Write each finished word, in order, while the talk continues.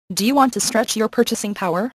Do you want to stretch your purchasing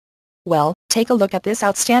power? Well, take a look at this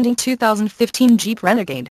outstanding 2015 Jeep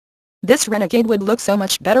Renegade. This Renegade would look so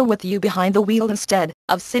much better with you behind the wheel instead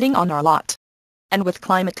of sitting on our lot. And with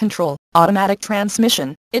climate control, automatic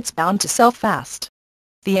transmission, it's bound to sell fast.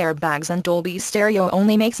 The airbags and Dolby stereo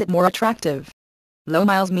only makes it more attractive. Low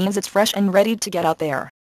miles means it's fresh and ready to get out there.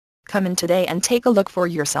 Come in today and take a look for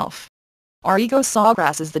yourself. Arrigo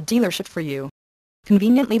Sawgrass is the dealership for you.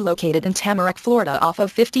 Conveniently located in Tamarac, Florida off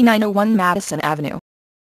of 5901 Madison Avenue.